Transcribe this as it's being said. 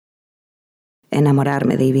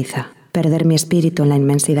enamorarme de Ibiza, perder mi espíritu en la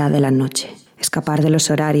inmensidad de la noche, escapar de los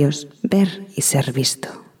horarios, ver y ser visto.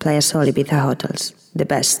 Playa Sol Ibiza Hotels, the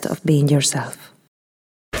best of being yourself.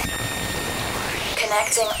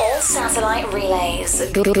 Connecting all satellite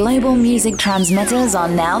relays. Global music transmitters are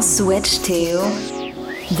now switched to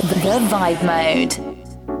the Vibe Mode.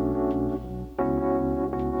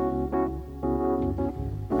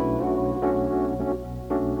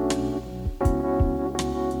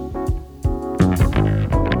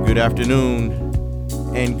 Good afternoon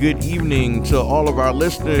and good evening to all of our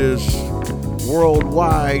listeners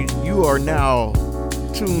worldwide. You are now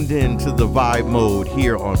tuned in to the Vibe Mode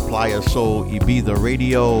here on Playa Sol Ibiza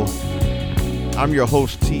Radio. I'm your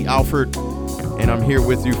host, T. Alford, and I'm here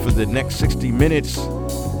with you for the next 60 minutes.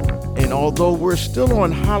 And although we're still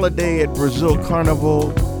on holiday at Brazil Carnival,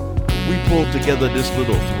 we pulled together this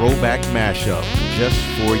little throwback mashup just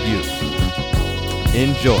for you.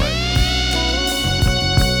 Enjoy.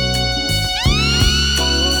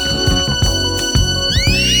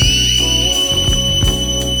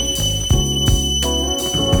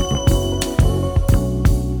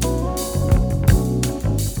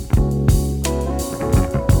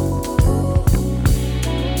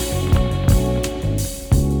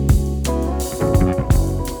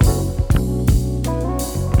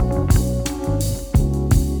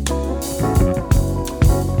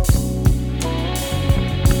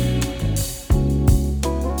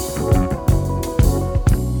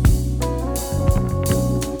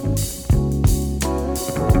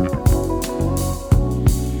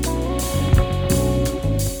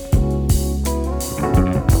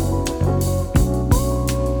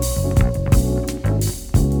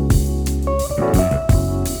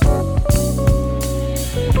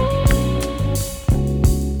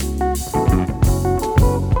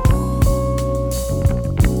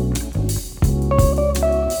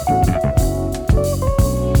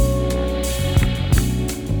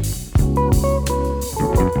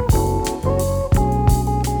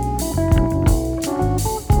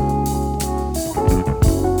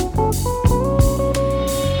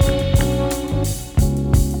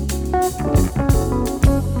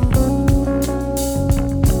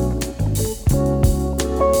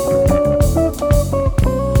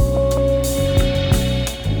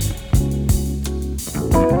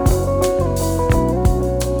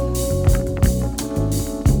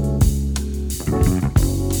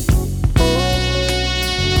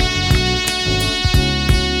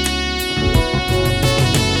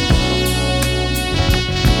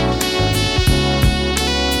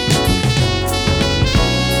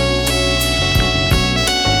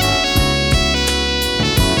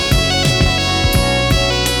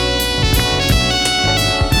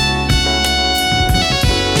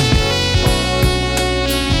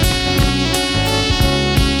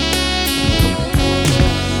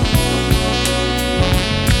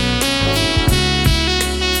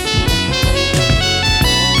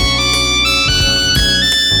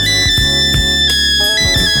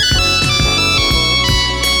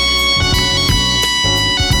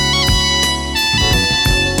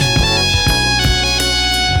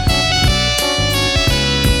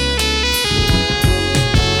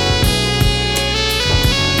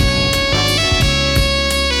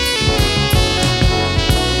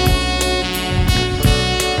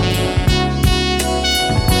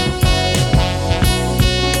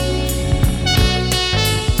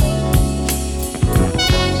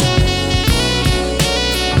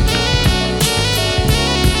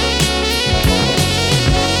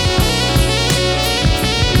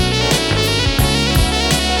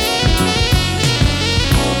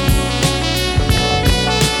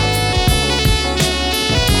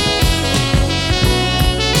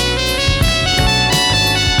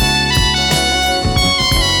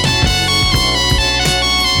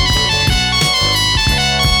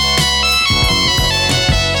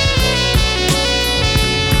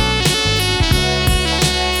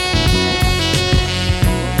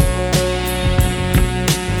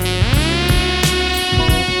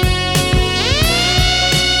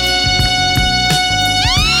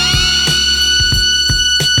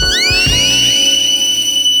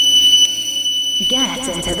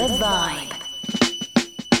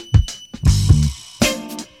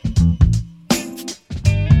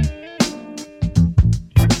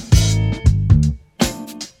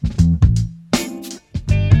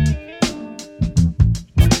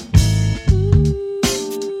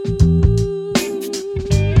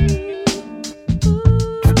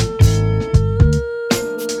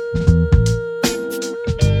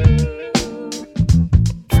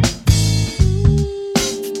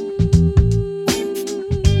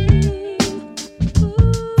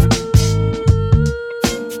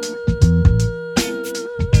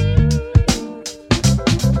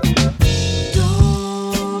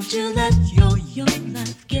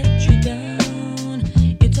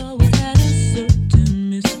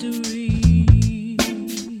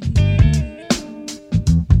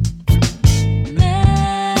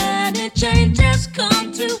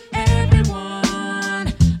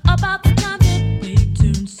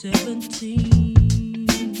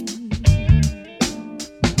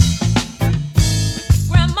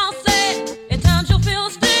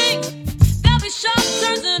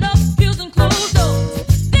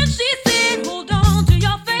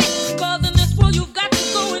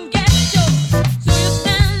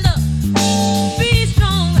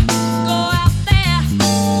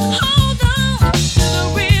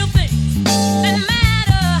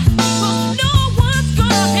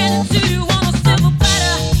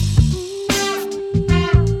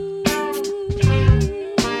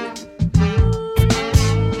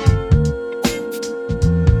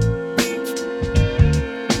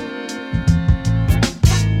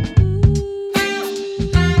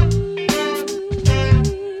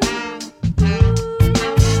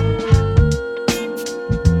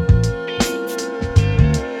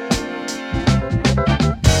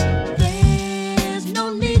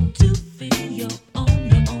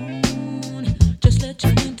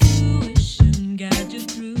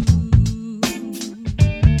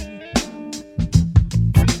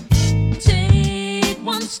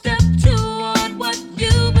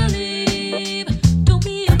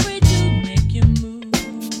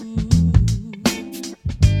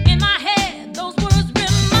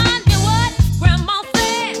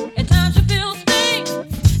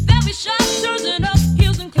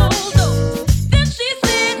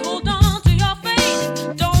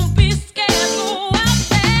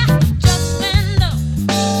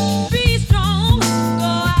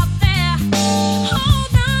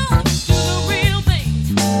 Hold on to the real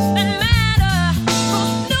thing.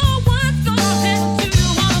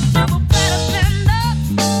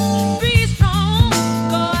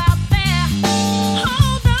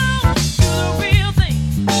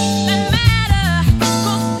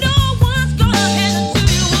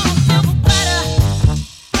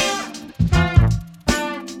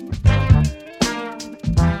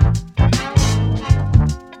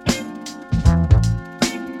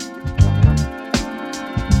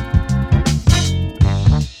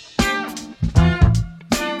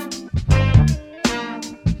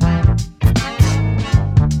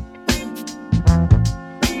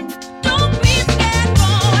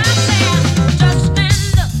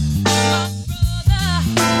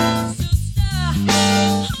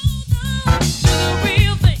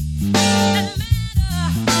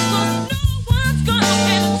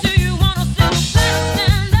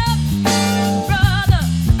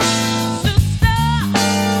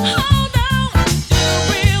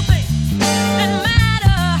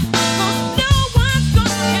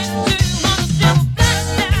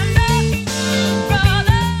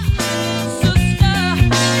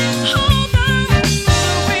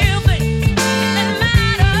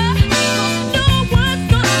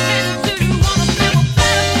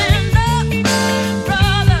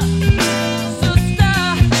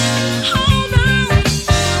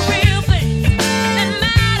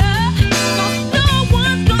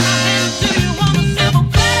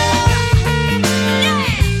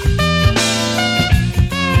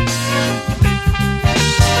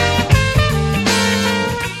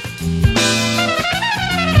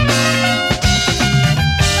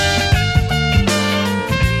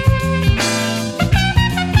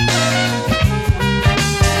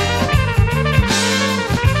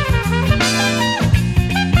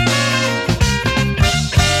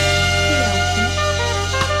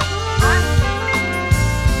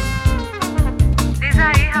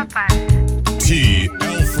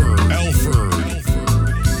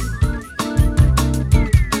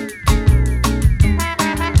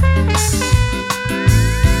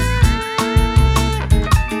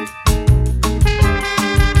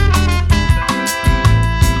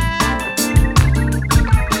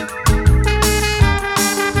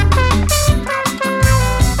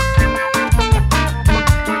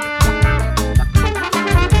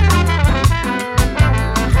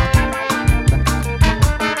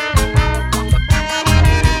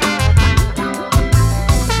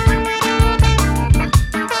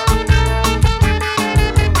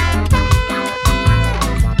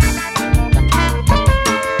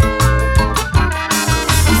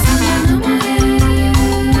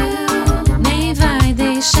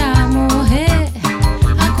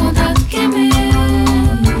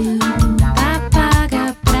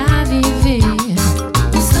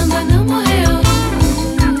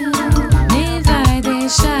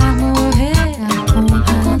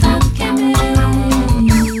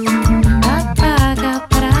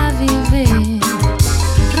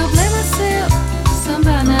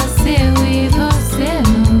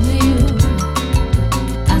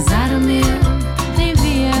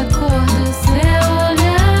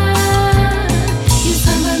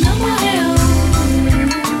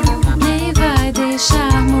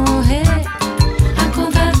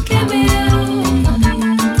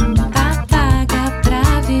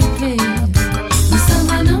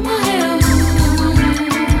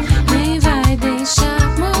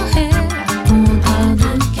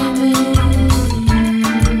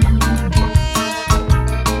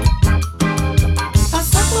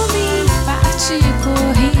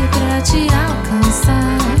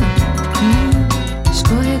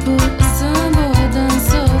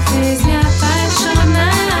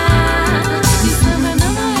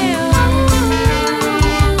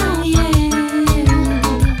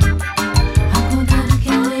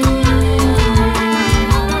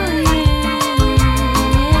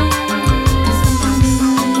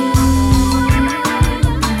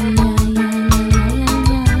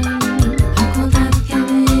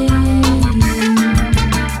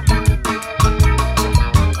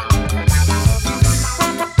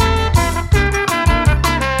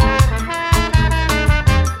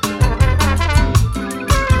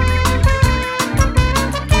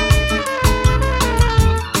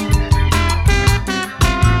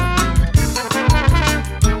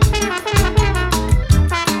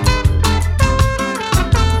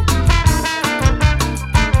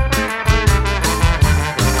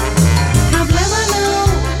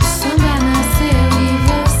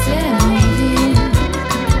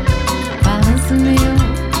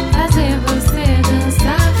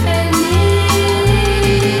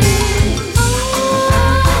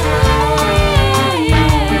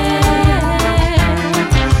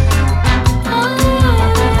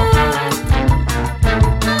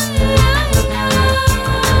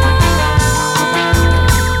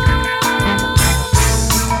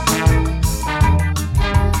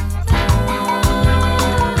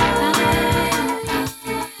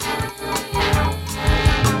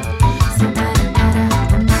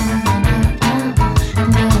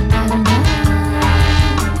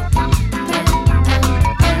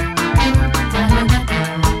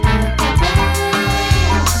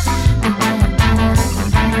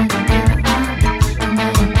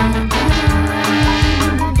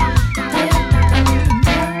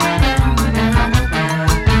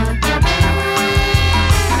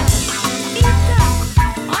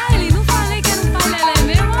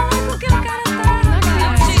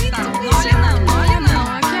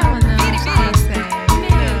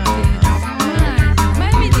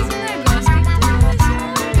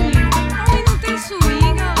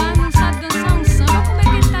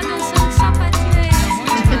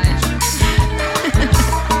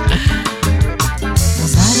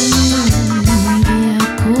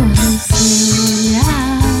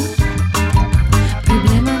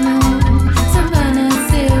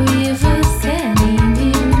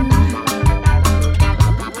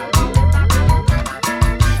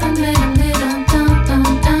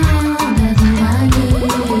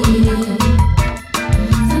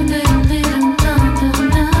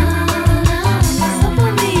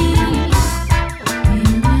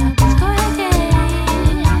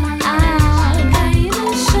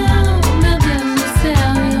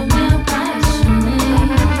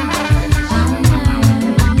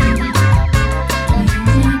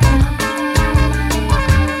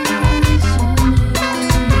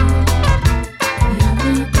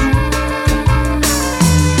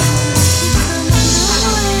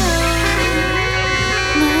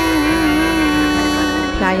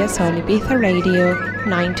 Playa Sol Ibiza Radio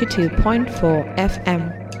 92.4 FM.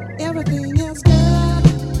 Everything is good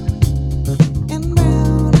and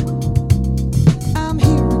brown. I'm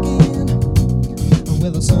here again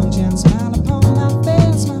with a sunshine smile upon my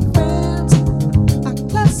face, my friends. A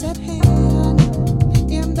glass at hand,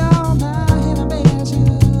 and all my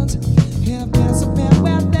inhibitions have disappeared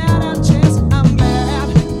without a trace. I'm glad,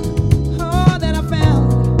 oh, that I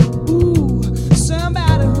found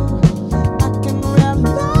somebody who I can rely on.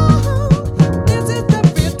 This is the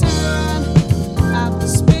return of the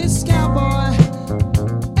space cowboy.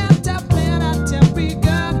 And top man, I tell me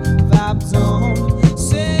good vibes on.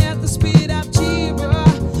 Say at the speed of cheaper,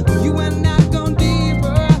 you and I gone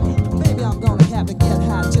deeper. Maybe I'm gonna have to get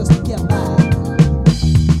high just to get by.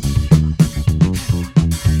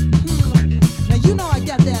 Now you know I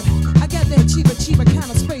got that cheaper kind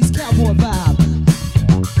of space cowboy vibe.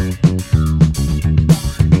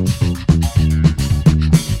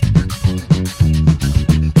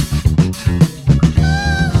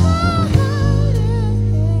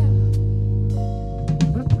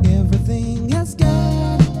 Everything is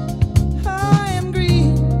good. I am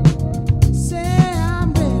green. Say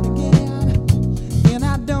I'm red again. And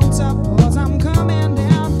I don't suppose I'm coming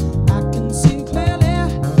down. I can see clearly.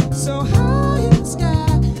 So high in the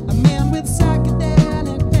sky. A man with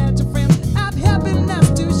psychedelic patch of friends. I've happiness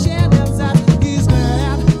to share those eyes. He's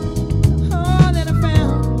glad. Oh, that I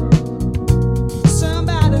found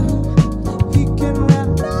somebody who he can rely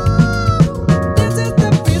on. This is the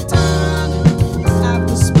return of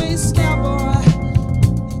the space cowboy.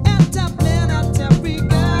 And top man, I tell me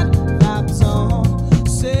good vibes on.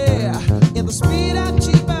 Say, if the speed of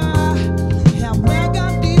cheaper, how we're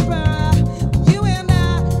gone deeper. You and I,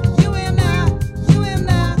 you and I, you and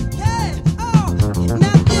I. Hey, oh,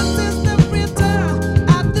 now this is the return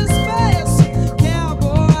of the space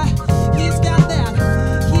cowboy. He's got that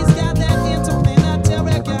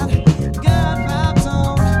interplanetary good vibes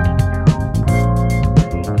on.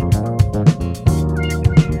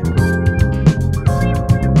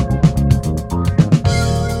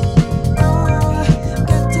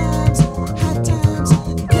 Good times, high times,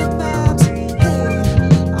 good vibes. Hey,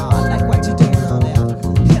 oh, I like what you're doing on there.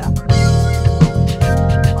 Yeah.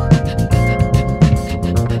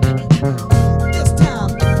 This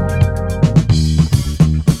time.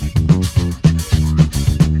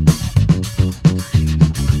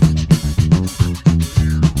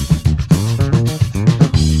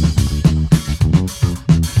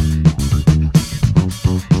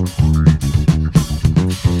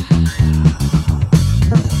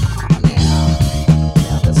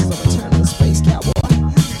 Now this is a return of the space cowboy.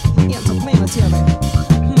 Interplanetary.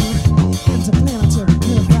 Interplanetary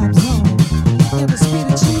good vibes on. In the speed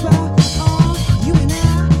of cheaper. Oh, you and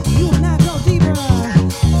I go deeper.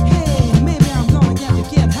 Hey, maybe I'm gonna get to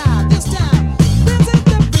get high this time. This is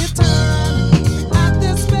the return of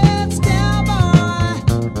the space cowboy.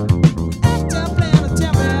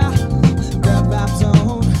 Interplanetary good vibes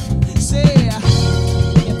on. Say,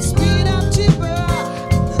 in the speed of cheaper.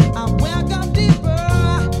 I'm welcome deeper.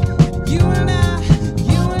 You and I,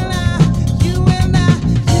 you and I, you and I,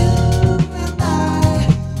 you and I,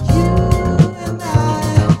 you and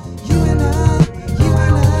I, you and I, you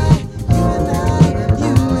and I, you and I,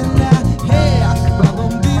 you and I. Hey,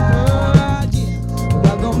 welcome deeper, yeah.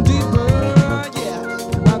 Welcome deeper, yeah.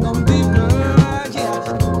 Welcome deeper, yeah.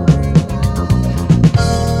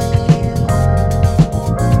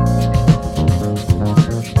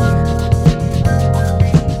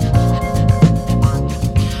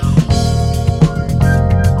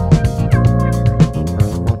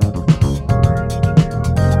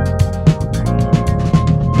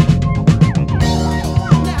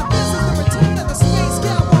 Now this is the return of the space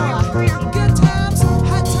cowboy. Good times,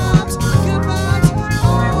 high times, good vibes,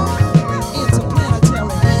 all interplanetary.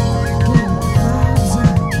 Good vibes.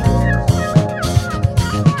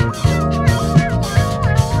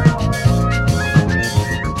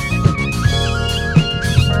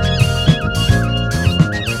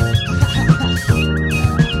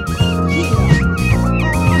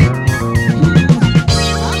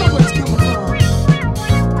 I know where it's coming from.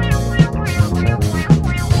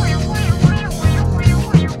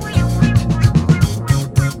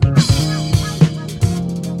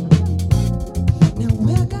 Now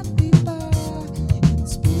we're gone deeper, in the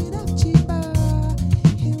speed of cheaper.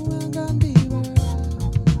 Here we're gone deeper.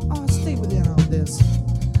 Oh, stay within all this,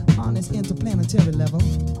 on this interplanetary level.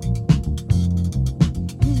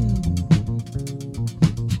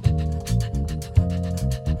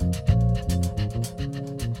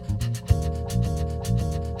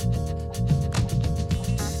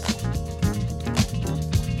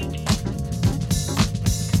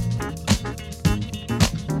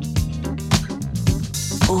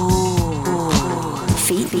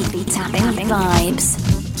 feet tapping vibes.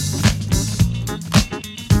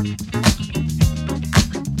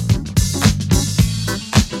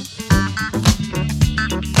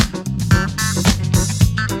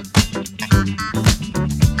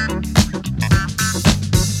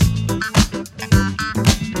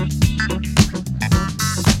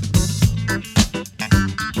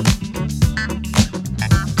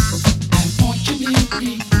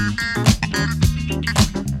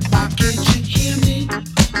 Why can't you hear me?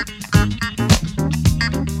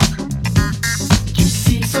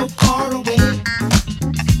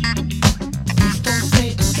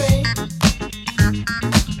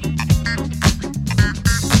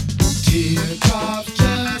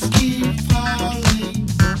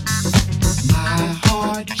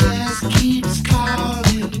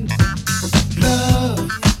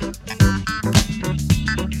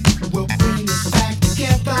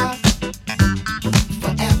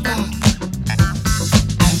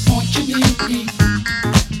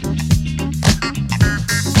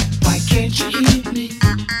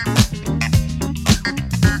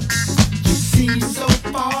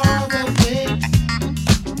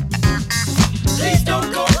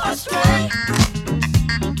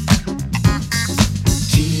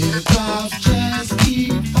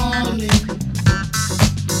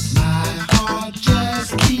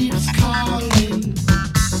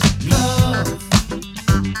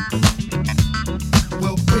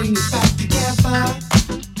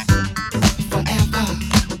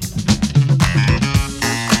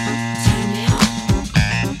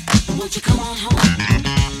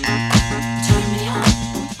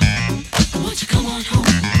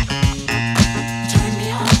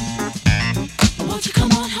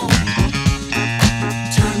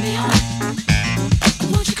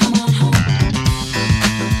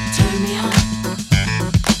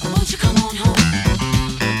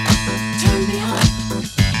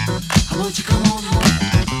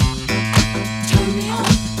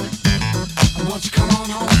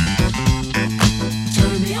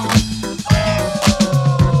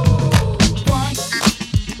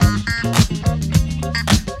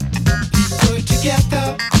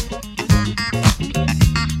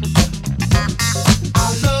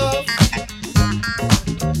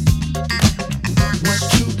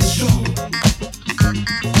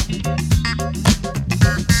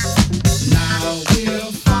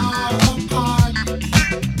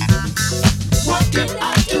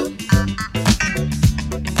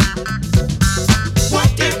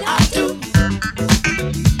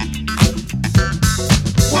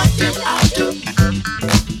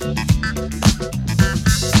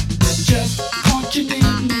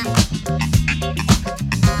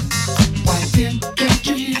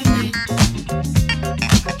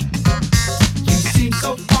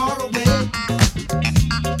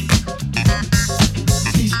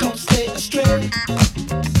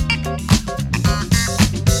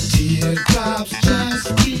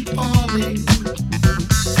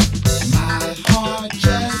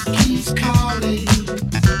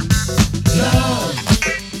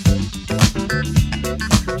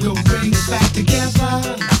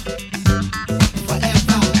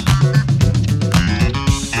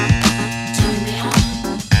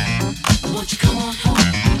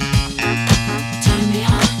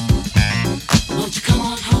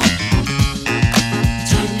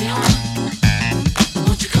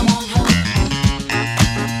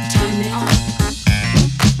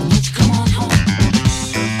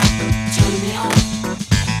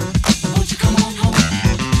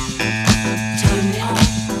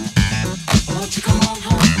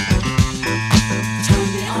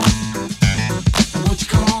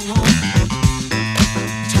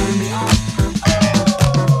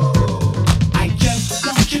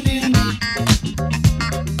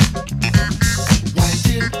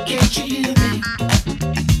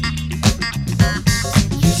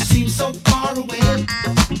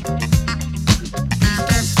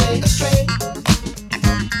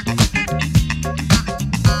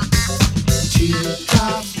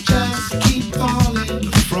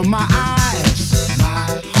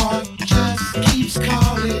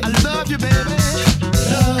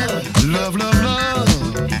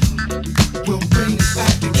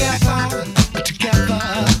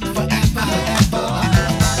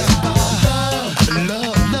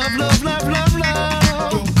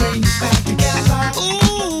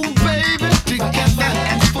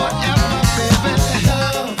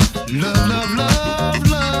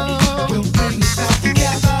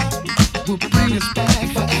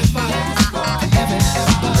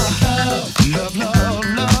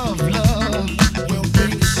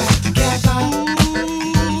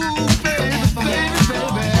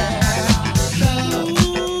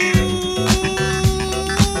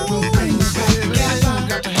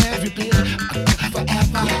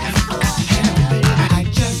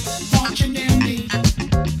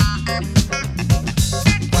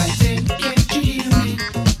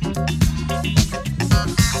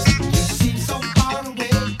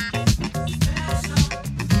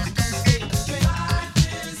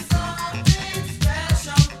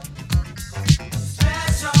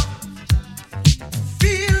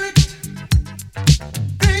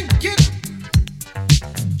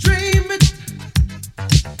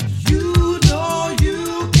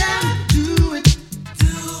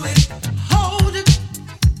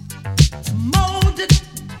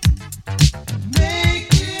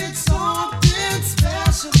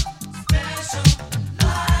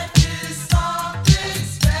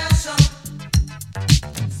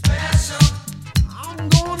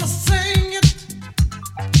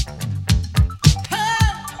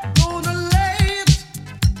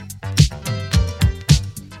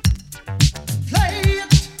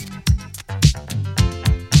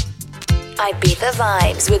 Ibiza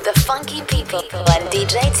vibes with the funky people and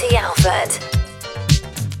DJ T. Alfred.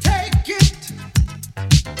 Take it.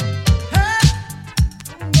 Hey,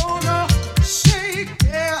 I'm gonna shake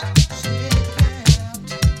it. Shake it.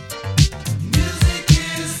 Music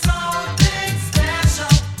is something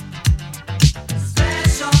special.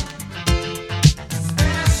 Special.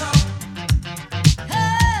 Special.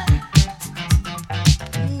 Hey,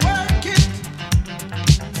 work it.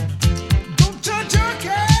 Don't you jerk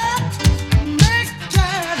it. Make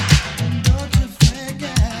it. Don't you fake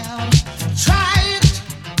it. Try it.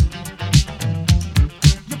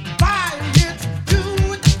 You buy it.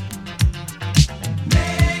 Do it.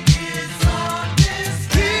 Make it something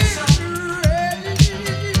special.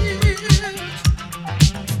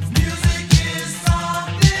 Music is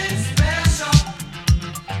something special.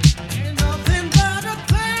 Ain't nothing but a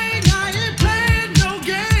thing. I ain't playing no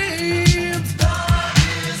games. Love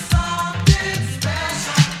is something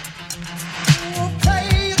special. Oh,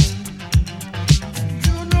 play it.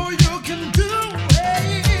 You know you can do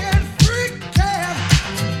it. Freak it.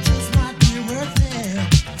 Just might be worth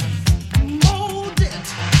it. Mold it.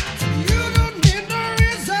 You don't need no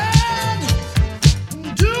reason.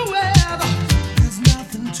 Do it. There's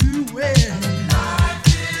nothing to it. Life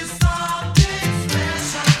is something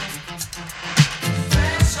special.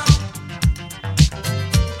 Special.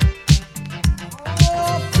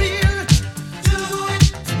 Oh, feel it. Do it.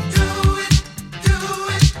 Do it. Do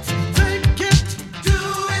it. Think it. Do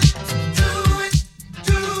it. Do it.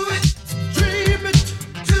 Do it. Dream it.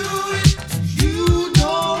 Do it. You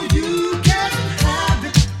know you can have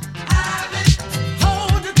it. Have it.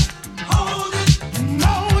 Hold it. Hold it.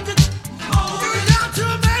 Mold it. Mold it. You got to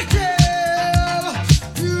make it.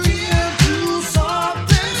 You into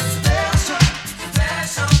something special.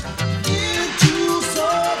 Special. Into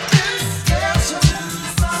something special.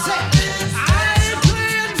 I ain't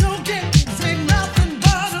playing no games. Ain't nothing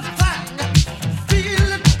but a thing. Feel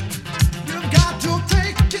it. You've got to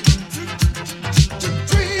take it. To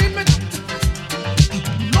dream it.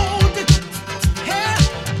 Mold it. Yeah,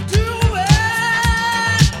 do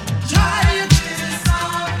it. Try it.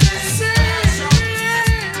 See it.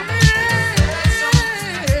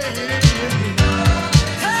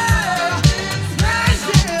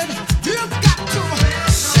 You've got to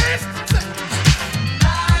shift it.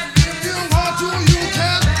 If you want to, you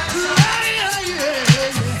can play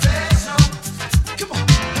it. Come on,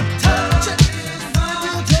 touch it.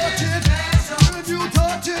 If you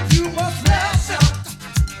touch it, you must bless it.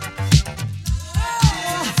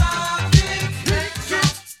 Pick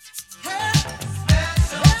it.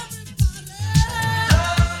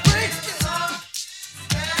 Break it.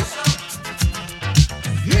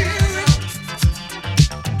 Hear it.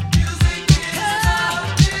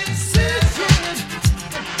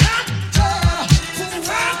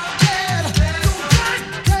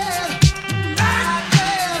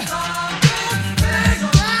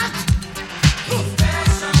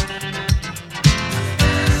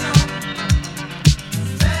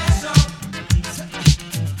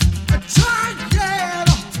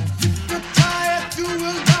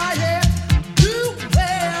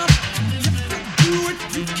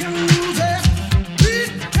 You can lose it. Be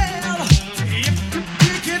careful. If you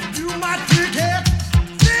pick it, you might pick it.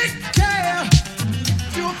 Be careful.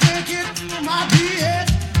 If you pick it, you might be it.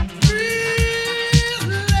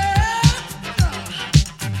 Breathe,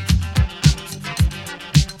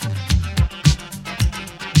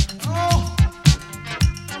 oh,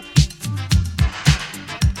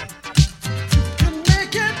 you can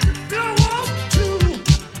make it if you want to.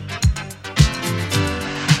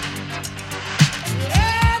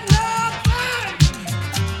 And nothing,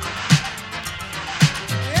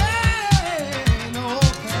 ain't no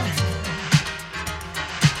thing.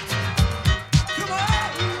 Come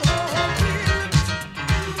on, oh, feel it,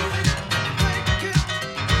 do it, make it,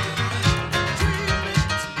 dream it.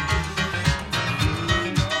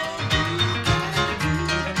 You know you can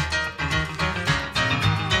do it.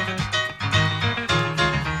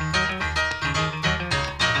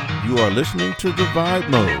 You are listening to The Vibe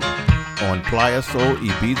Mode on Playa Soul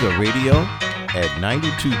Ibiza Radio at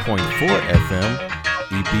 92.4 FM,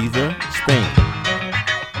 Ibiza, Spain.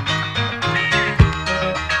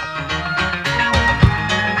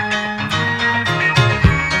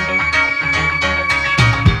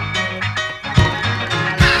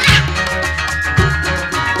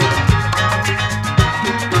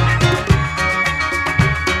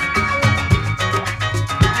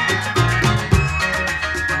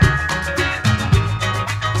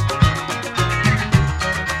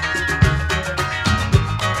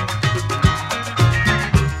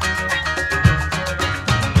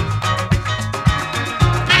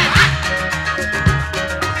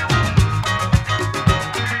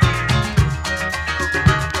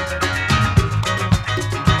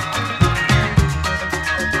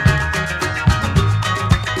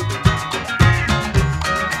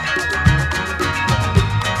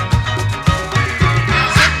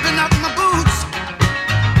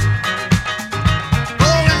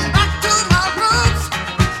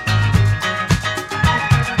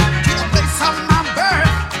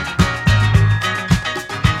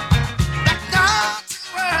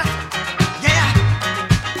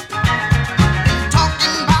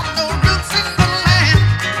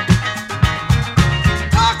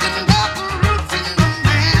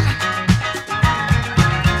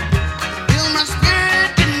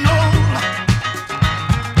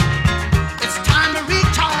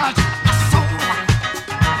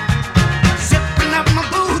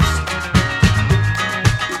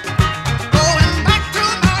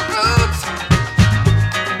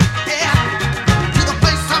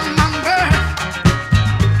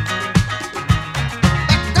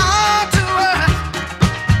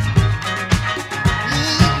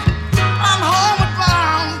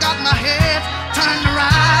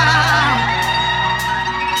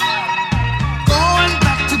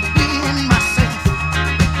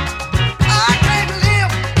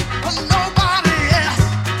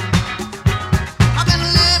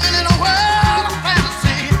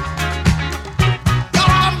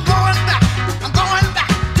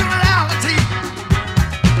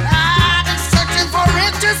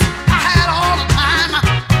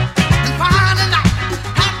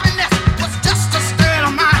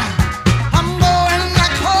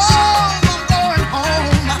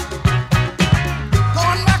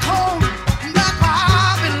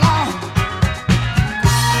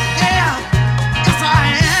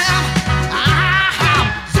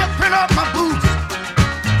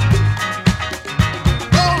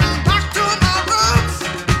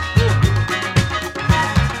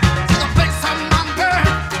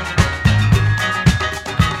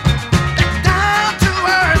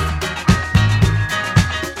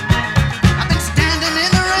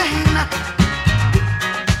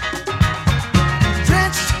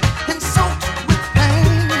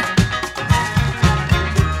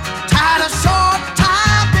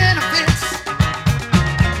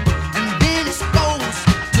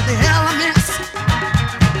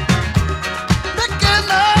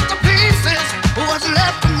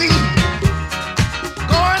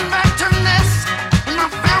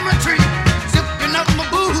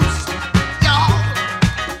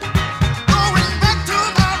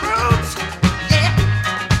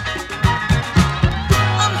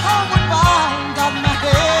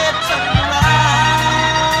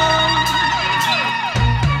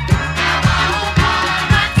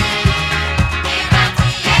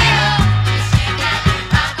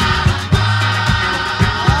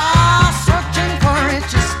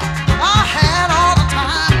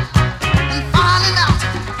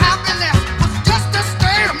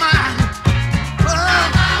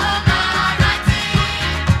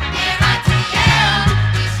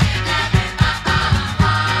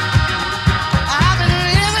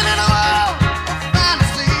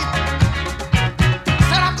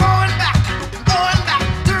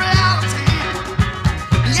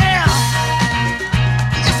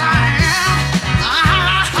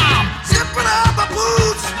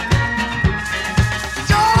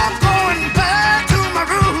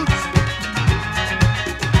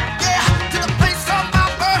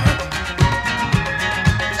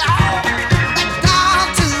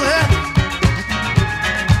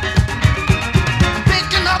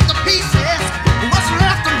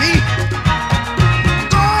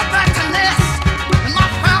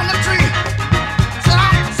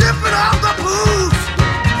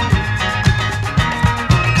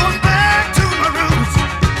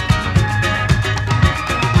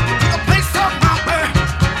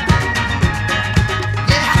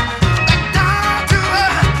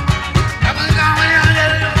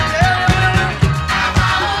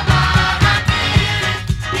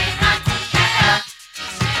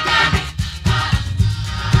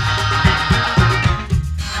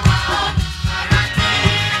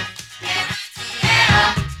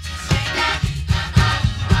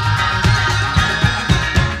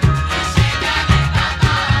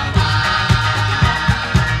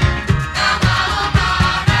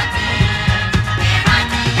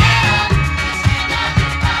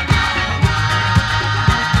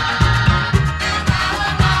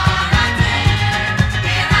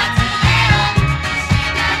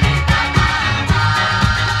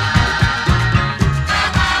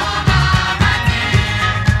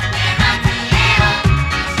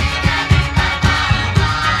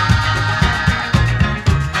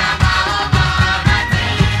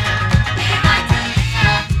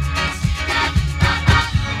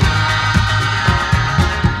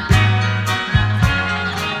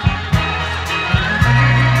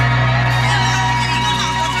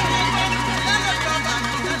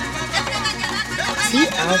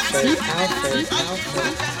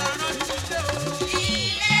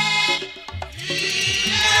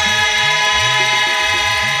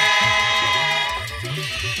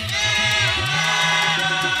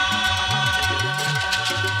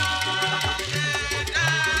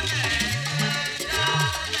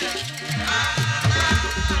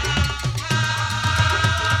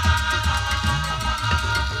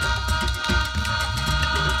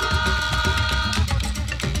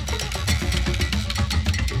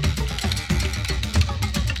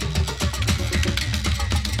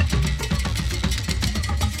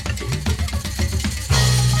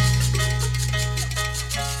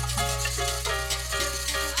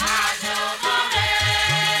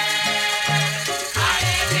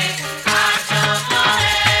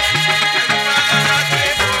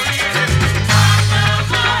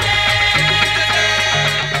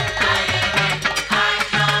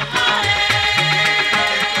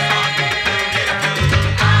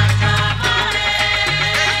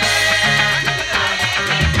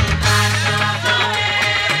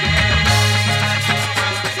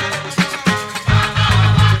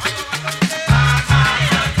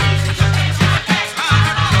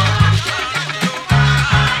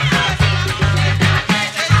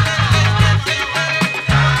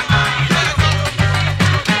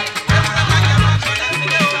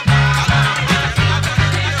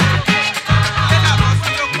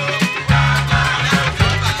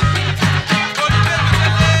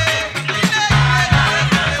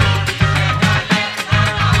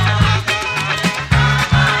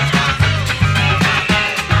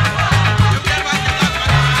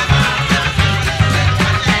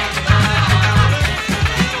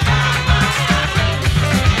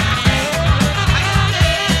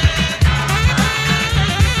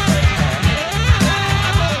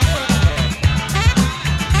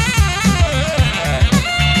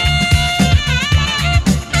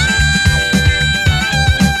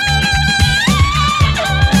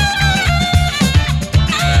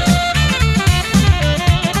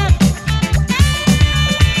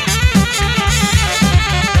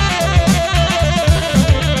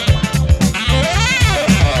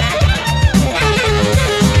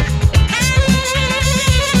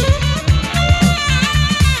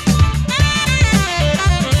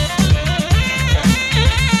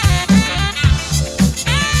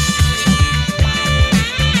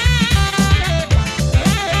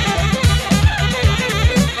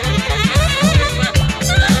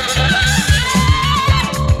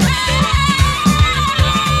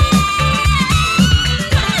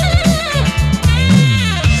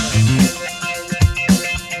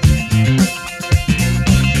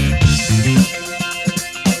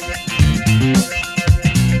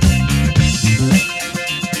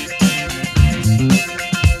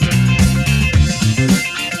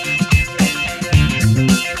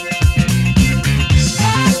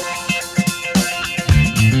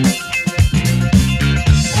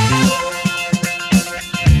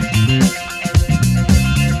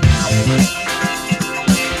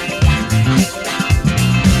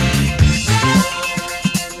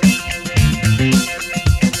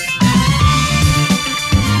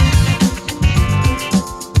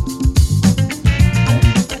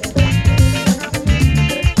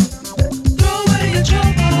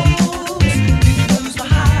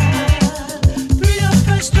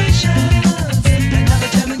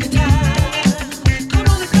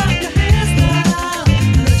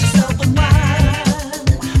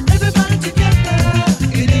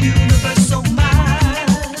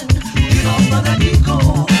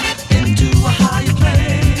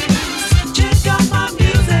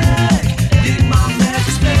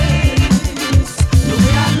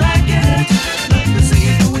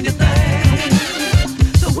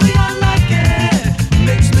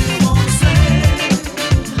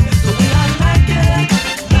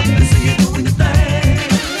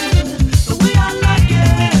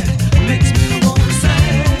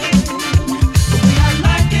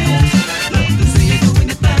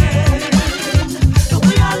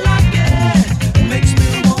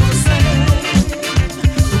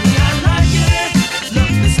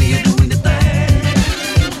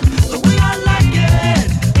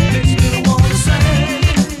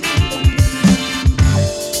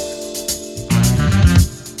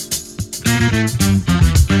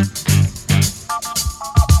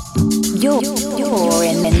 You're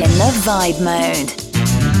in the vibe mode.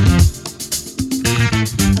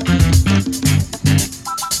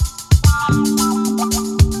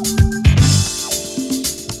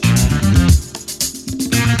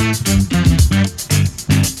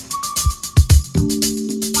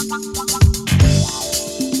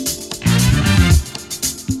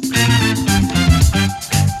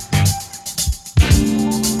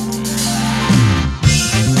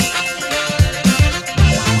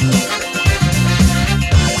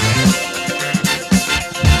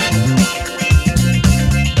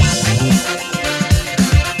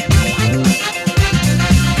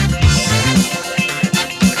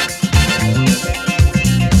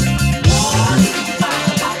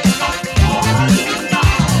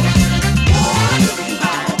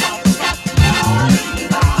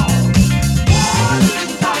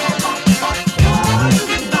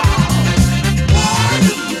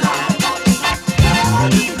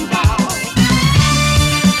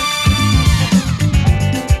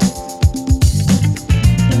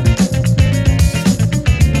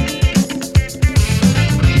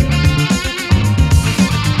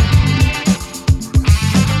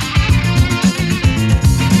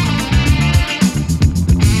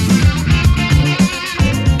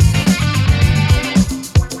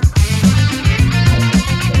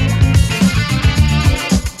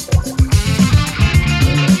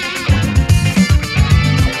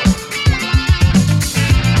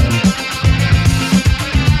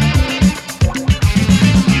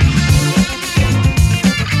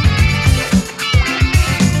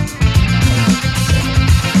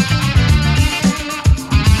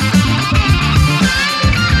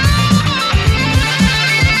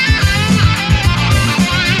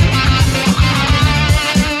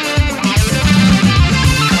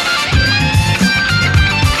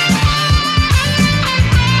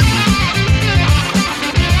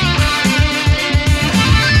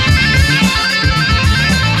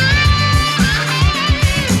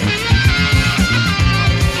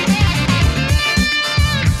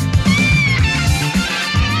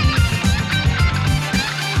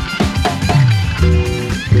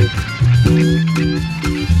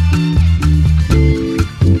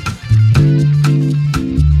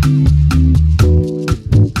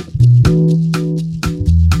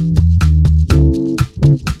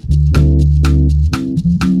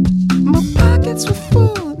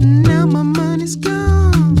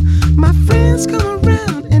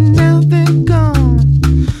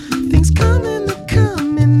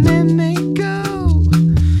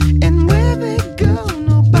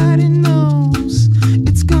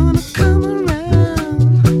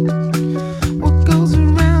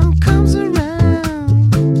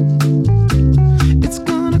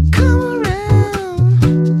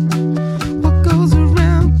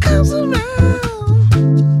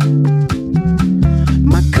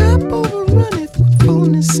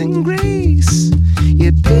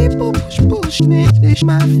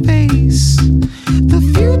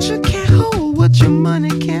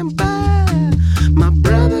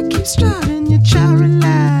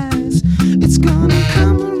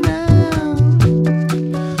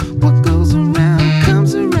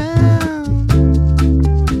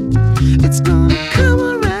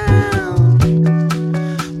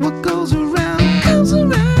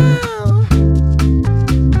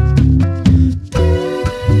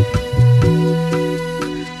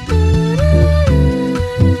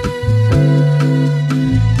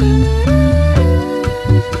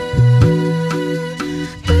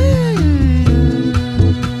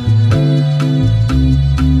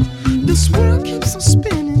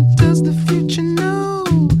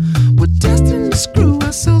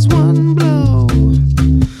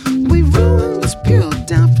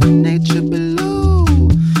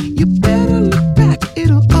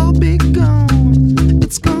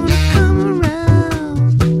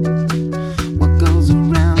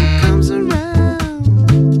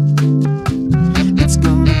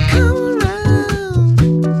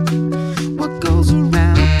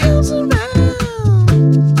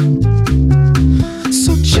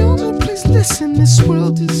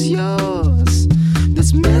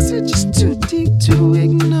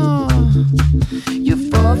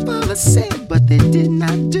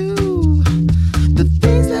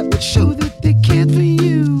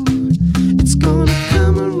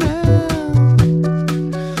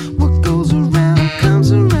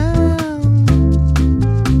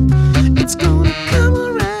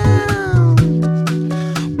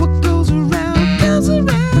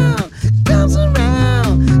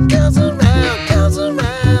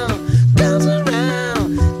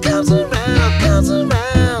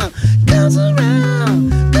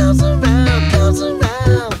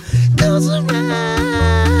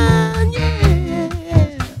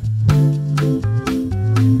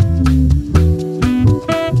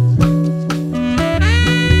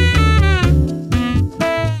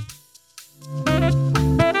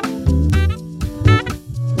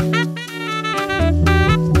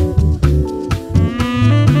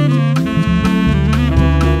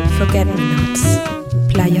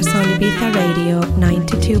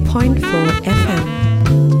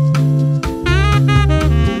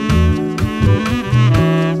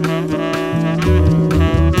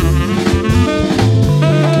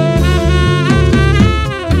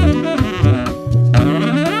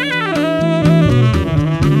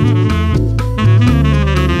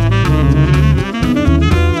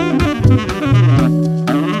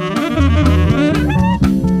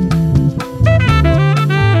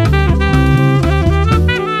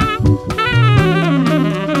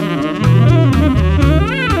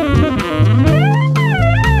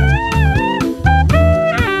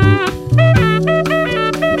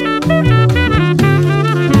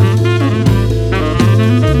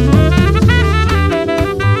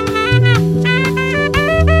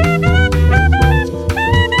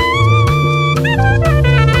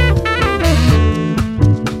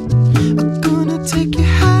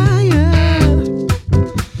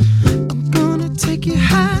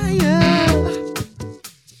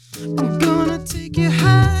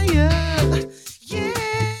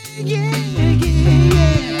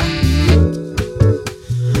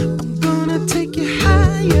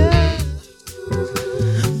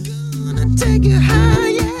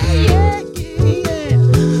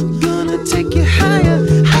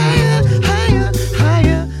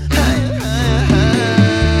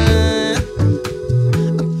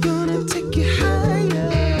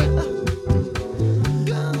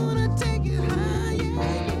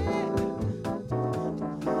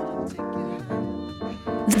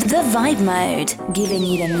 The Vibe Mode, giving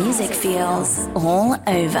you the music feels all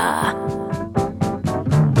over.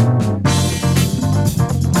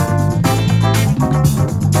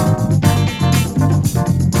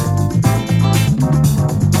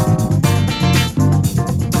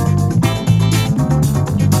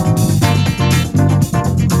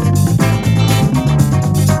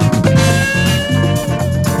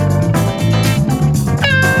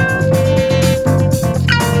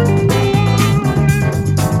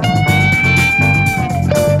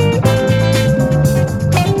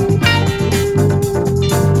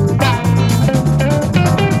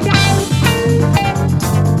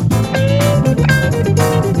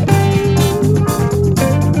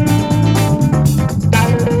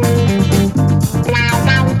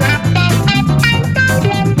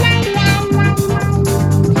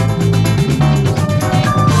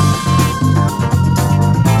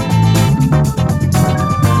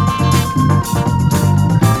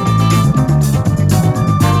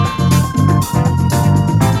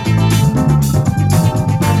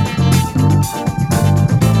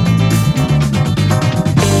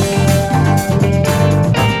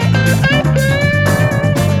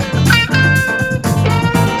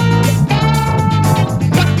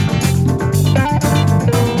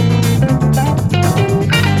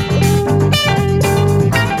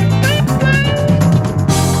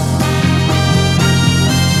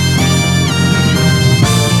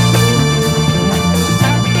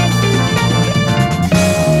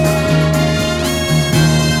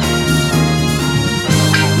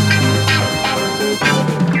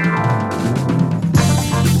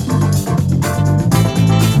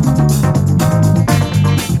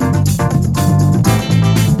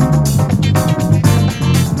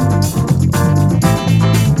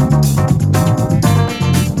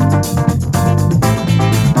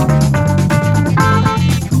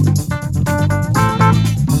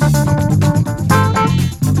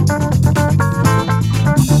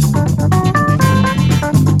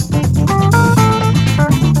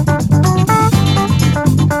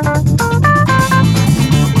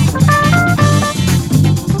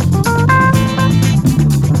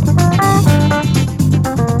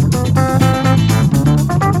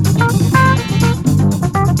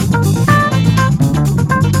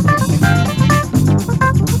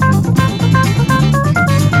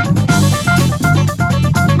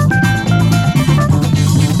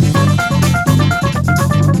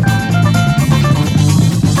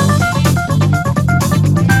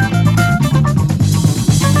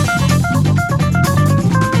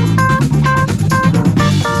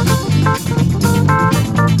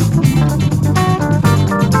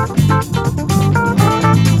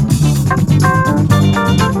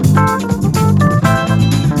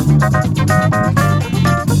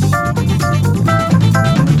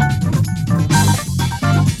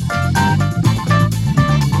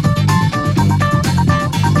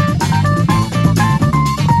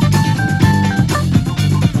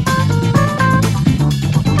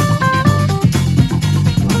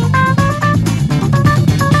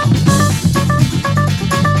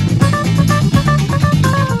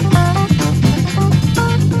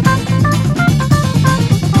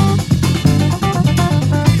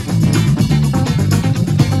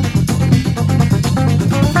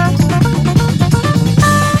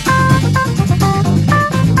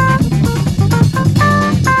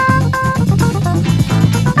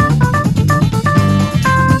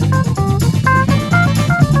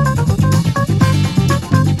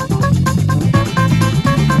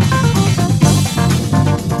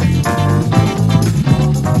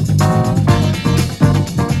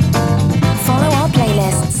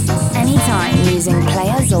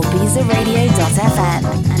 ibizaradio.fm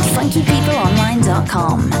and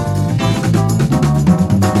funkypeopleonline.com.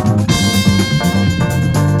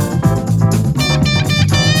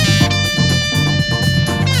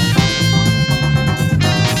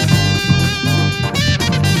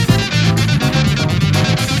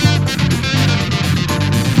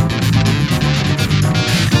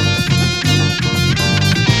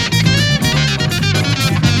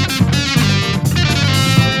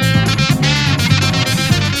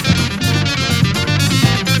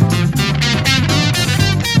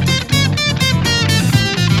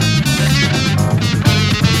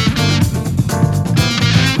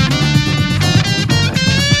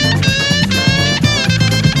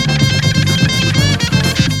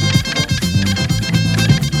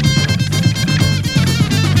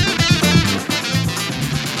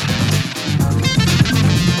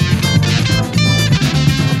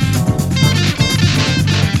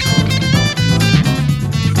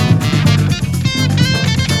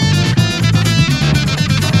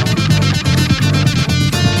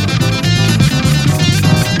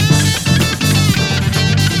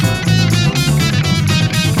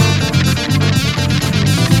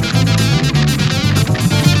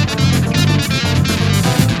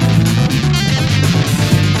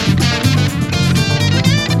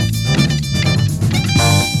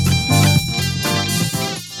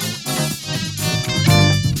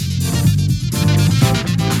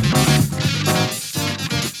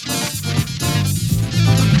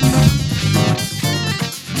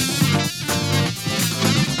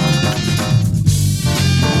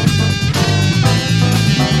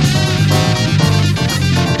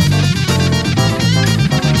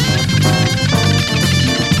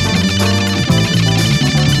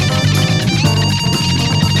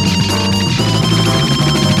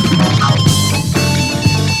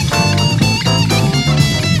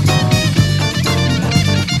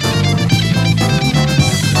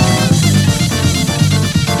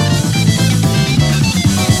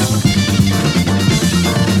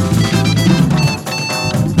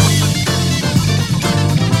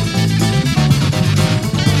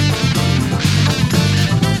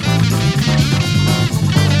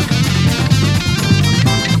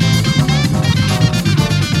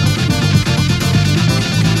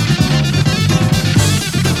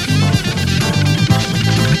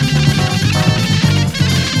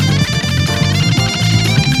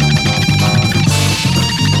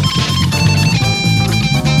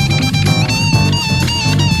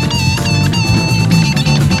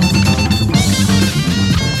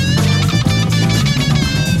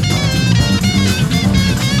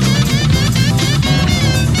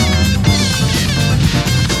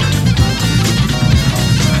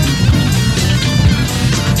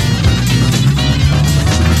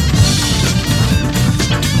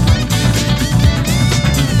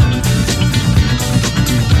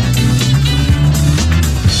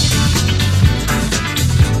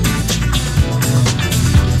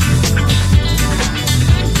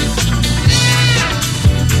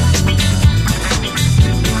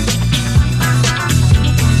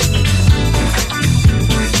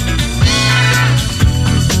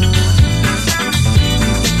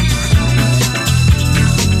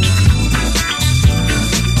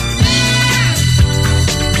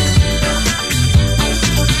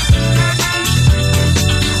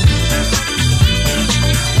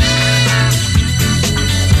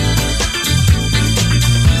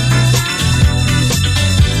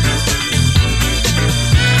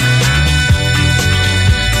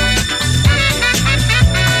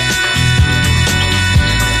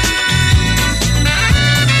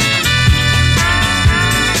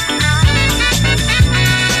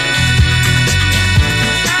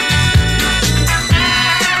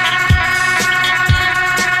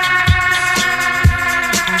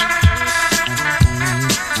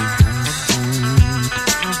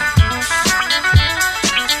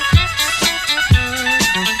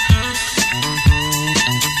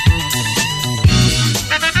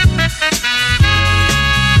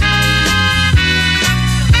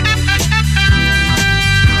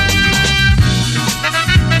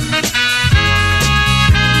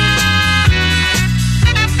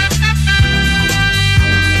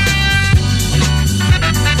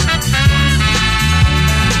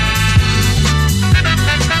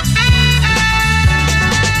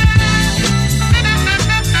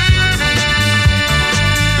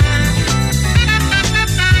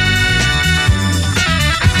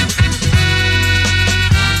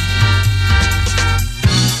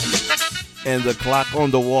 And the clock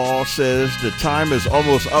on the wall says the time is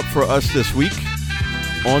almost up for us this week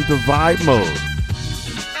on the Vibe Mode.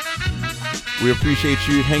 We appreciate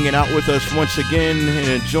you hanging out with us once again and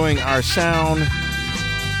enjoying our sound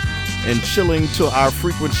and chilling to our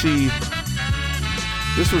frequency.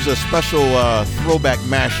 This was a special throwback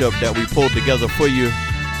mashup that we pulled together for you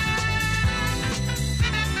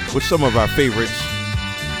with some of our favorites.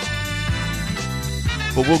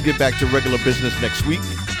 But we'll get back to regular business next week.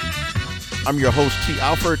 I'm your host, T.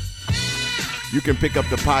 Alford. You can pick up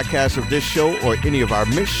the podcast of this show or any of our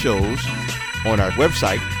mixed shows on our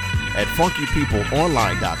website at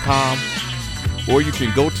funkypeopleonline.com, or you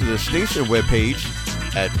can go to the station webpage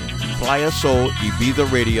at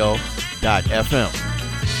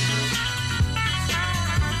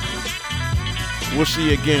playasoulibizaradio.fm. We'll see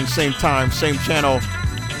you again, same time, same channel.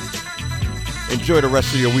 Enjoy the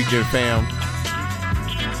rest of your weekend, fam.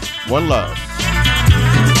 One love.